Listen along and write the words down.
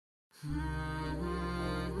تمر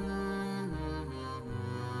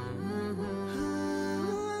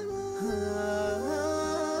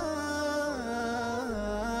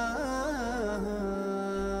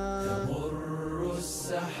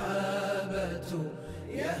السحابة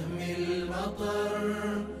يهمل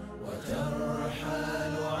المطر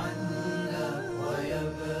وترحل عنا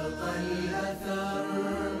ويبقى الأثر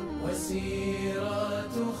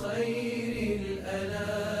وسيرات خير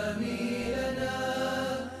الأنام لنا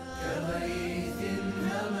كغيث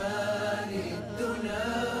هما للدنا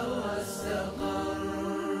واستقر.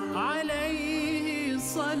 عليه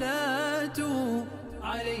الصلاة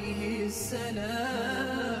عليه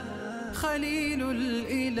السلام خليل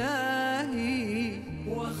الإله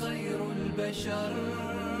وخير البشر.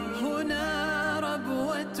 هنا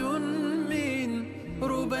ربوة من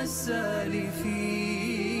ربى السالفين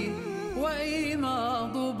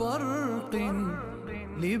وإيماض برق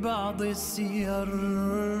لبعض السير.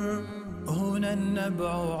 هنا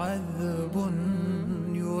النبع عذب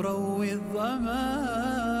يروي الظما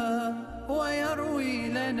ويروي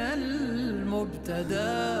لنا المبتدأ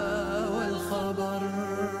والخبر.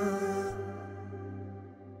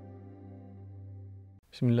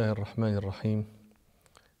 بسم الله الرحمن الرحيم.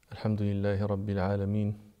 الحمد لله رب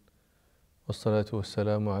العالمين، والصلاة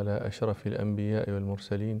والسلام على أشرف الأنبياء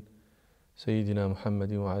والمرسلين سيدنا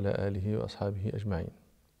محمد وعلى آله وأصحابه أجمعين.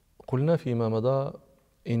 قلنا فيما مضى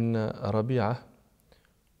إن ربيعة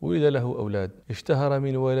ولد له أولاد، اشتهر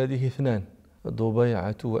من ولده اثنان،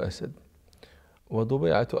 ضبيعة وأسد.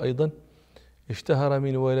 وضبيعة أيضا اشتهر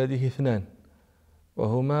من ولده اثنان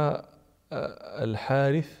وهما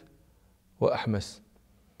الحارث وأحمس.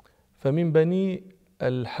 فمن بني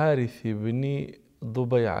الحارث بن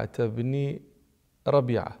ضبيعة بن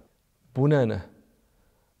ربيعة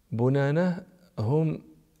بنانة هم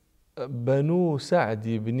بنو سعد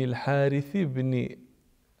بن الحارث بن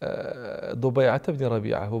ضبيعة بن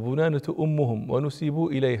ربيعة، وبنانة أمهم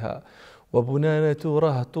ونسبوا إليها. وبنانة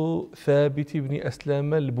رهط ثابت بن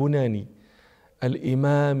أسلم البناني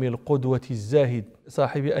الإمام القدوة الزاهد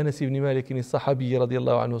صاحب أنس بن مالك الصحابي رضي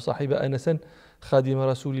الله عنه، صاحب أنسا خادم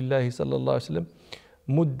رسول الله صلى الله عليه وسلم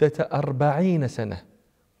مدة 40 سنة.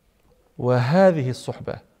 وهذه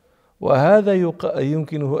الصحبة، وهذا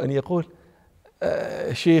يمكنه أن يقول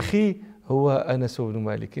شيخي هو أنس بن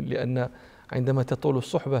مالك، لأن عندما تطول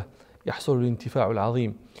الصحبة يحصل الانتفاع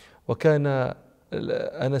العظيم. وكان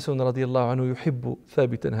أنس رضي الله عنه يحب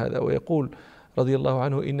ثابتا هذا، ويقول رضي الله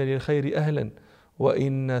عنه إن للخير أهلا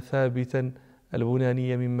وإن ثابتا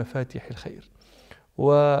البناني من مفاتيح الخير.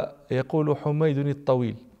 ويقول حميد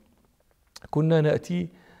الطويل كنا نأتي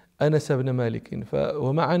أنس بن مالك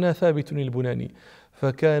ومعنا ثابت البناني،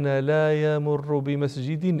 فكان لا يمر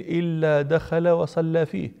بمسجد إلا دخل وصلى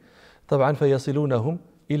فيه. طبعا فيصلونهم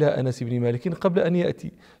إلى أنس بن مالك قبل أن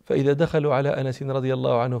يأتي، فإذا دخلوا على أنس رضي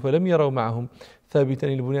الله عنه فلم يروا معهم ثابتا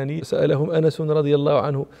البناني سألهم أنس رضي الله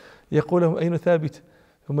عنه، يقول لهم أين ثابت؟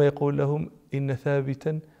 ثم يقول لهم إن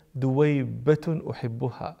ثابتا دويبة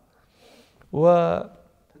أحبها.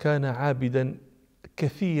 وكان عابدا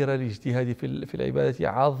كثير الاجتهاد في العبادة،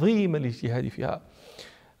 عظيم الاجتهاد فيها.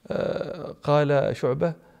 قال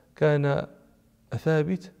شعبة كان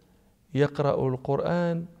ثابت يقرأ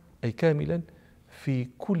القرآن أي كاملا في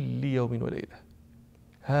كل يوم وليلة،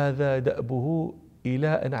 هذا دأبه إلى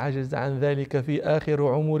أن عجز عن ذلك في آخر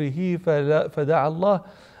عمره فدعا الله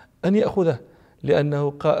أن يأخذه،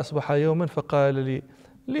 لأنه أصبح يوما فقال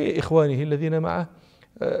لإخوانه الذين معه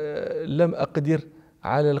لم أقدر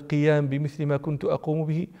على القيام بمثل ما كنت أقوم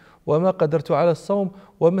به، وما قدرت على الصوم،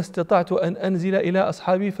 وما استطعت أن أنزل إلى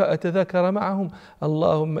أصحابي فأتذاكر معهم،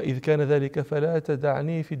 اللهم إذ كان ذلك فلا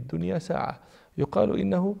تدعني في الدنيا ساعة.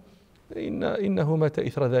 يقال إنه مات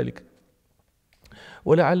إثر ذلك.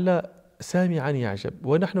 ولعل سامعا يعجب،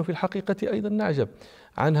 ونحن في الحقيقة أيضا نعجب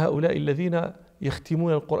عن هؤلاء الذين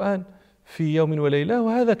يختمون القرآن في يوم وليلة،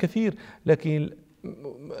 وهذا كثير، لكن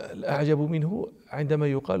الأعجب منه عندما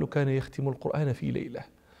يقال كان يختم القرآن في ليلة.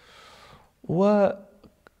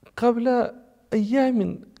 وقبل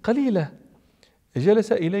أيام قليلة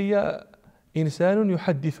جلس إلي إنسان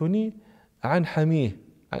يحدثني عن حميه،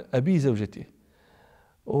 عن أبي زوجته،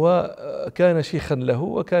 وكان شيخا له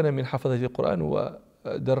وكان من حفظة القرآن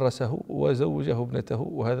ودرسه وزوجه ابنته،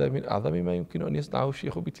 وهذا من أعظم ما يمكن أن يصنعه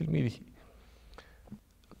الشيخ بتلميذه.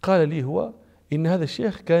 قال لي هو إن هذا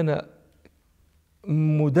الشيخ كان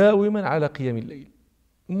مداوما على قيام الليل،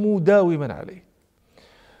 مداوما عليه.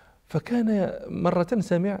 فكان مرة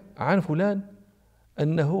سمع عن فلان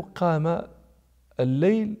أنه قام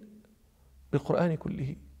الليل بالقرآن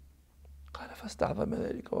كله، قال فاستعظم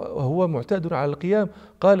ذلك وهو معتاد على القيام.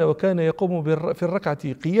 قال وكان يقوم في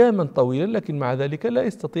الركعة قياما طويلا لكن مع ذلك لا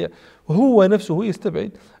يستطيع، وهو نفسه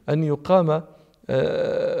يستبعد أن يقام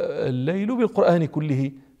الليل بالقرآن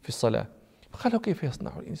كله في الصلاة. فقال كيف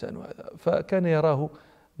يصنع الإنسان هذا؟ فكان يراه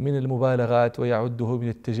من المبالغات ويعده من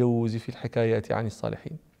التجوز في الحكايات عن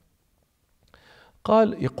الصالحين.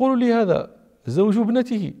 قال يقول لي هذا زوج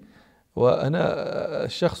ابنته وأنا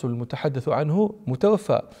الشخص المتحدث عنه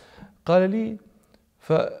متوفى. قال لي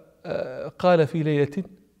فقال في ليلة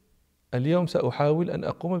اليوم سأحاول أن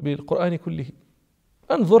أقوم بالقرآن كله،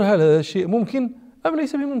 أنظر هل هذا الشيء ممكن أم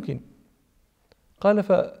ليس بممكن. قال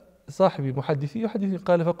فصاحبي محدثي يحدثني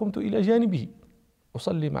قال فقمت إلى جانبه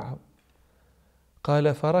أصلي معه.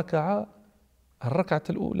 قال فركع الركعة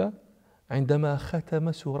الأولى عندما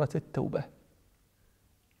ختم سورة التوبة،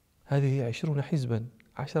 هذه 20 حزبا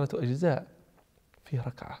 10 أجزاء في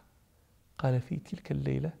ركعة. قال في تلك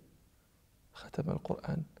الليلة ختم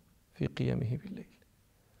القرآن في قيامه بالليل.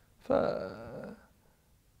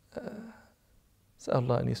 سأل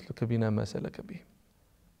الله أن يسلك بنا ما سلك به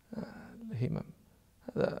الهمم.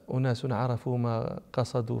 هذا أناس عرفوا ما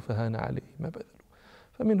قصدوا فهان عليه ما بذلوا.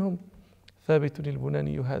 فمنهم ثابت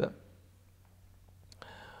البناني هذا.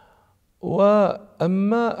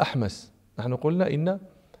 وأما أحمس، نحن قلنا إن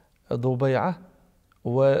ضبيعة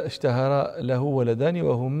واشتهر له ولدان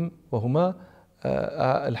وهما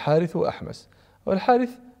الحارث وأحمس،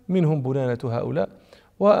 والحارث منهم بنانة هؤلاء.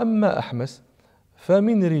 وأما أحمس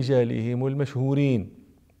فمن رجالهم المشهورين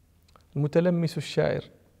المتلمس الشاعر،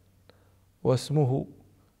 واسمه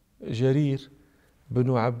جرير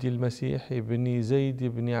بن عبد المسيح بن زيد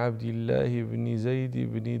بن عبد الله بن زيد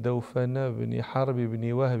بن دوفن بن حرب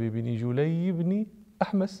بن وهب بن جلي بن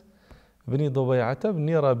أحمس بن ضبيعة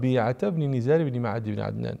بن ربيعة بن نزار بن معد بن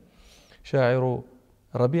عدنان، شاعر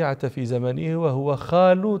ربيعة في زمانه، وهو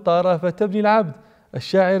خال طرفة بن العبد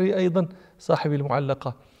الشاعر أيضا صاحب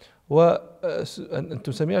المعلقة.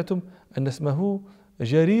 وأنتم سمعتم أن اسمه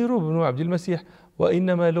جرير بن عبد المسيح،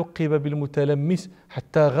 وإنما لقب بالمتلمس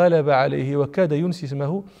حتى غلب عليه وكاد ينسي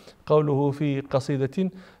اسمه. قوله في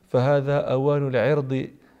قصيدة فهذا أوان العرض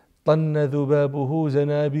طن ذبابه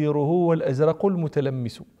زنابيره والأزرق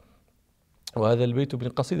المتلمس، وهذا البيت من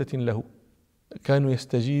قصيدة له كانوا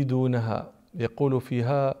يستجيدونها، يقول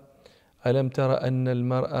فيها ألم تر أن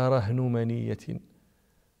المرء رهن منية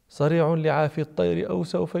صريع لعافي الطير أو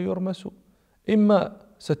سوف يرمس، إما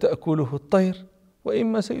ستأكله الطير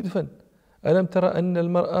وإما سيدفن. ألم تر أن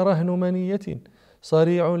المرء رهن منية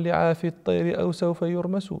صريع لعافي الطير أو سوف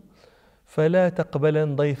يرمس، فلا تقبلا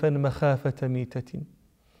ضيفا مخافة ميتة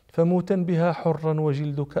فموتا بها حرا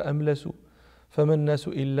وجلدك أملس، فما الناس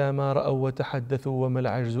إلا ما رأوا وتحدثوا وما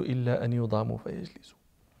العجز إلا أن يضاموا فيجلسوا.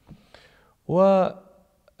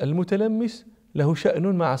 والمتلمس له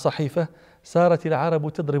شأن مع صحيفة صارت العرب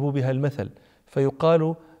تضرب بها المثل،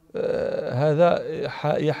 فيقال هذا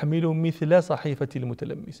يحمل مثل صحيفة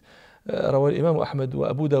المتلمس. روى الإمام أحمد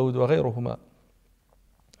وأبو داود وغيرهما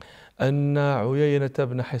أن عيينة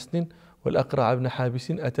بن حصن والأقرع بن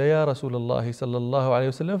حابس أتيا رسول الله صلى الله عليه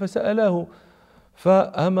وسلم فسألاه،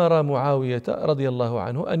 فأمر معاوية رضي الله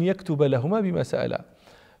عنه أن يكتب لهما بما سألا،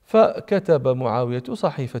 فكتب معاوية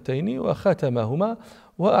صحيفتين وختمهما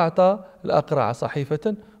وأعطى الأقرع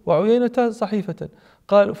صحيفة وعيينة صحيفة.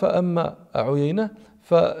 قال فأما عيينة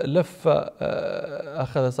فلف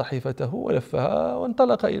أخذ صحيفته ولفها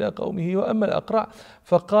وانطلق إلى قومه، وأما الأقرع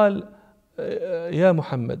فقال يا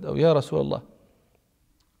محمد أو يا رسول الله،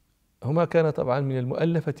 هما كان طبعا من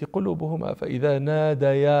المؤلفة قلوبهما، فإذا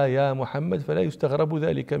ناديا يا محمد فلا يستغرب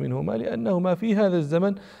ذلك منهما لأنهما في هذا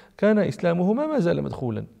الزمن كان إسلامهما ما زال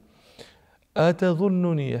مدخولا.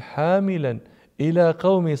 أتظنني حاملا إلى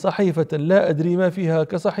قوم صحيفة لا أدري ما فيها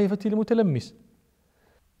كصحيفة المتلمس؟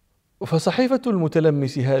 فصحيفة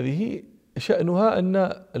المتلمس هذه شأنها أن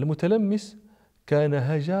المتلمس كان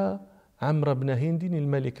هجا عمرو بن هند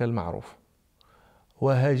الملك المعروف،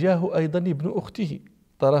 وهجاه أيضا ابن أخته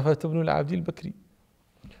طرفة بن العبد البكري،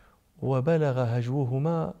 وبلغ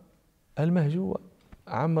هجوهما المهجوة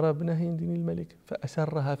عمرو بن هند الملك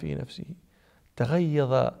فأسرها في نفسه،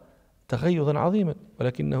 تغيظ تغيظا عظيما،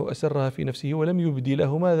 ولكنه أسرها في نفسه ولم يبدي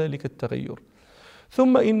لهما ذلك التغير.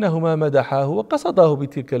 ثم إنهما مدحاه وقصداه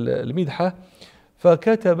بتلك المدحة،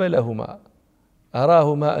 فكتب لهما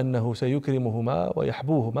أراهما أنه سيكرمهما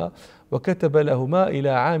ويحبوهما، وكتب لهما إلى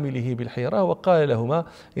عامله بالحيرة وقال لهما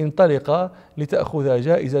انطلقا لتأخذا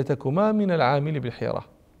جائزتكما من العامل بالحيرة،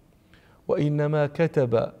 وإنما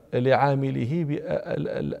كتب لعامله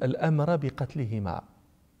الأمر بقتلهما.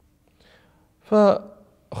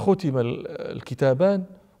 فختم الكتابان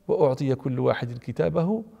وأعطي كل واحد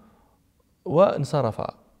كتابه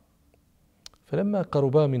وانصرفا. فلما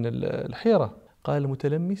قربا من الحيرة قال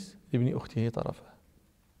المتلمس لابن أخته طرفه: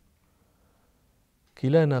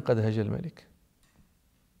 كلانا قد هجا الملك.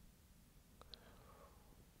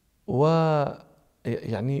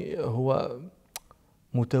 ويعني هو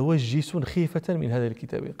متوجس خيفة من هذا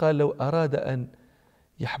الكتاب. قال: لو أراد أن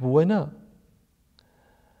يحبونا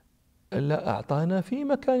لا أعطانا في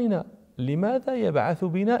مكاننا، لماذا يبعث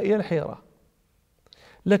بنا إلى الحيرة؟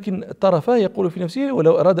 لكن طرفه يقول في نفسه: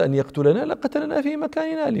 ولو أراد أن يقتلنا لقتلنا في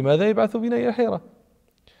مكاننا، لماذا يبعث بنا إلى الحيرة؟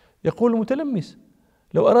 يقول المتلمس: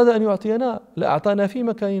 لو أراد أن يعطينا لأعطانا في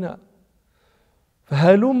مكاننا،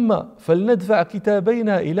 فهلم فلندفع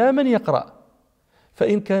كتابينا إلى من يقرأ،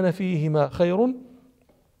 فإن كان فيهما خير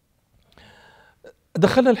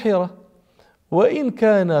دخلنا الحيرة، وإن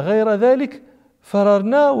كان غير ذلك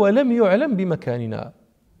فررنا ولم يعلم بمكاننا.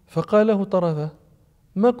 فقال له طرفه: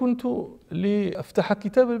 ما كنت لأفتح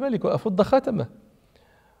كتاب الملك وأفض خاتمه.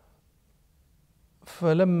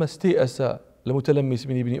 فلما استيأس المتلمس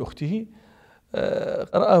من ابن أخته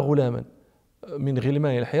رأى غلاما من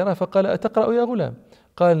غلمان الحيرة فقال: أتقرأ يا غلام؟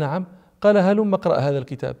 قال: نعم. قال: هلم اقرأ هذا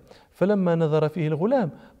الكتاب. فلما نظر فيه الغلام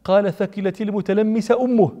قال: ثكلت المتلمس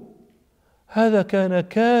أمه. هذا كان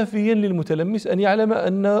كافيا للمتلمس أن يعلم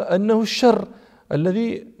أنه الشر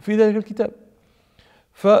الذي في ذلك الكتاب.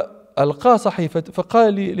 فألقى صحيفة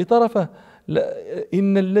فقال لطرفه: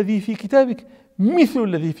 إن الذي في كتابك مثل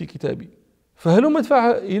الذي في كتابي، فهلم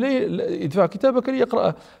ادفع كتابك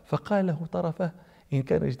ليقرأه. فقال له طرفه: إن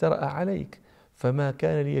كان اجترأ عليك فما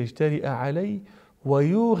كان ليجترئ علي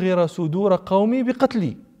ويوغر صدور قومي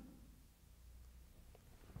بقتلي.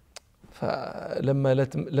 فلما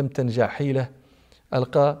لم تنجح حيلة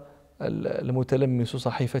ألقى المتلمس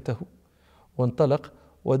صحيفته وانطلق،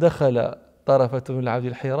 ودخل طرفة بن العبد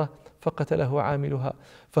الحيرة فقتله عاملها.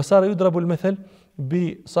 فصار يضرب المثل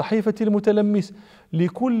بصحيفة المتلمس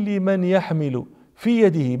لكل من يحمل في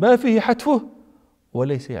يده ما فيه حتفه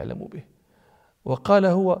وليس يعلم به. وقال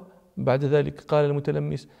هو بعد ذلك، قال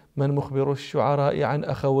المتلمس: من مخبر الشعراء عن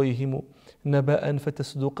أخويهم نبأ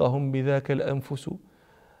فتصدقهم بذاك الأنفس،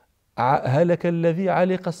 هلك الذي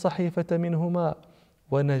علق الصحيفة منهما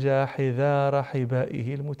ونجا حذار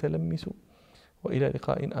حبائه المتلمس. وإلى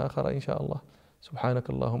لقاء آخر إن شاء الله. سبحانك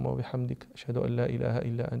اللهم وبحمدك، أشهد أن لا إله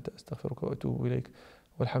إلا أنت، أستغفرك وأتوب إليك،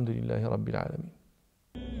 والحمد لله رب العالمين.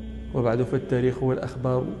 وبعد، فالتاريخ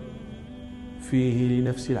والأخبار فيه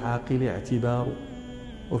لنفس العاقل اعتبار،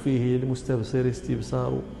 وفيه للمستبصر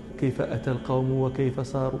استبصار، كيف أتى القوم وكيف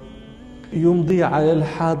صاروا. يمضي على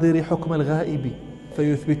الحاضر حكم الغائب،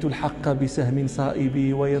 فيثبت الحق بسهم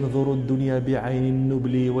صائب، وينظر الدنيا بعين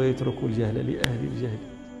النبل، ويترك الجهل لأهل الجهل.